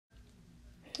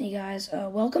Hey guys,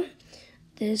 welcome.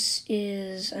 This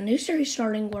is a new series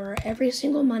starting where every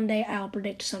single Monday I'll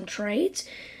predict some trades.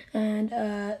 And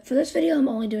for this video, I'm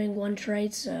only doing one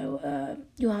trade, so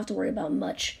you won't have to worry about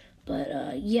much.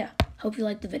 But yeah, hope you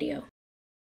like the video.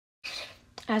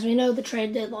 As we know, the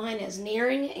trade deadline is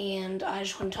nearing, and I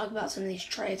just want to talk about some of these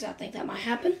trades I think that might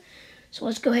happen. So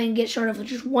let's go ahead and get started with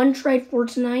just one trade for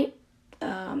tonight.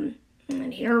 And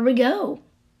here we go.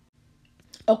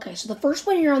 Okay, so the first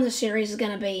one here on the series is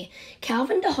going to be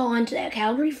Calvin DeHaan to the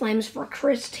Calgary Flames for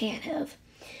Chris Tanev.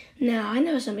 Now, I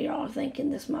know some of y'all are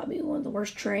thinking this might be one of the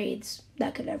worst trades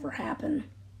that could ever happen,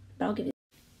 but I'll give you.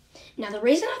 Now, the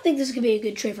reason I think this could be a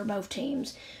good trade for both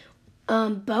teams,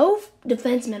 both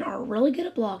defensemen are really good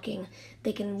at blocking.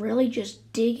 They can really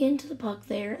just dig into the puck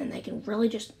there, and they can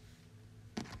just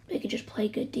play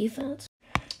good defense.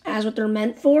 As what they're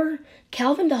meant for,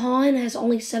 Calvin DeHaan has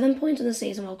only 7 points in the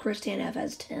season, while Chris Tanev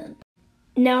has 10.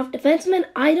 Now, defensemen,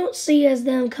 I don't see as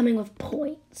them coming with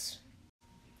points.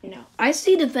 No, I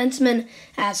see defensemen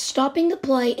as stopping the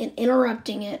play and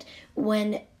interrupting it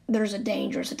when there's a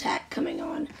dangerous attack coming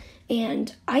on.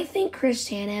 And I think Chris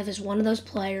Tanev is one of those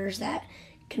players that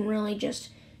can really just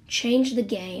change the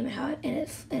game and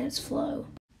its flow.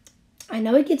 I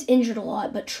know he gets injured a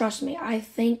lot, but trust me, I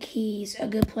think he's a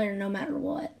good player no matter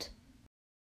what.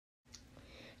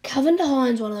 Calvin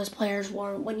DeHaan is one of those players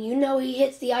where when you know he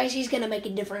hits the ice, he's going to make a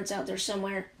difference out there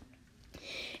somewhere.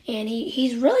 And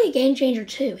he's really a game changer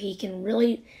too. He can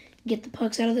really get the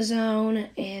pucks out of the zone,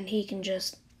 and he can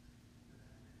just,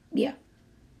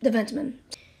 defenseman.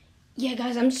 Yeah,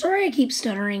 guys, I'm sorry I keep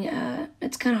stuttering.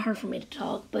 It's kind of hard for me to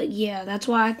talk, but yeah, that's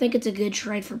why I think it's a good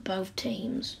trade for both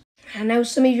teams. I know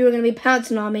some of you are going to be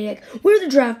pouncing on me like, where are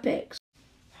the draft picks?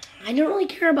 I don't really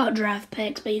care about draft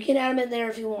picks, but you can add them in there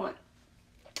if you want.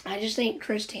 I just think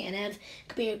Chris Tanev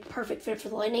could be a perfect fit for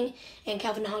the Lightning, and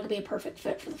Calvin DeHaan could be a perfect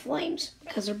fit for the Flames,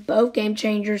 because they're both game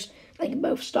changers. They can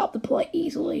both stop the play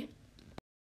easily.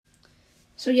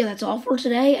 So yeah, that's all for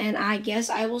today, and I guess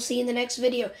I will see you in the next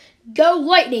video. Go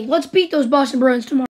Lightning! Let's beat those Boston Bruins tomorrow.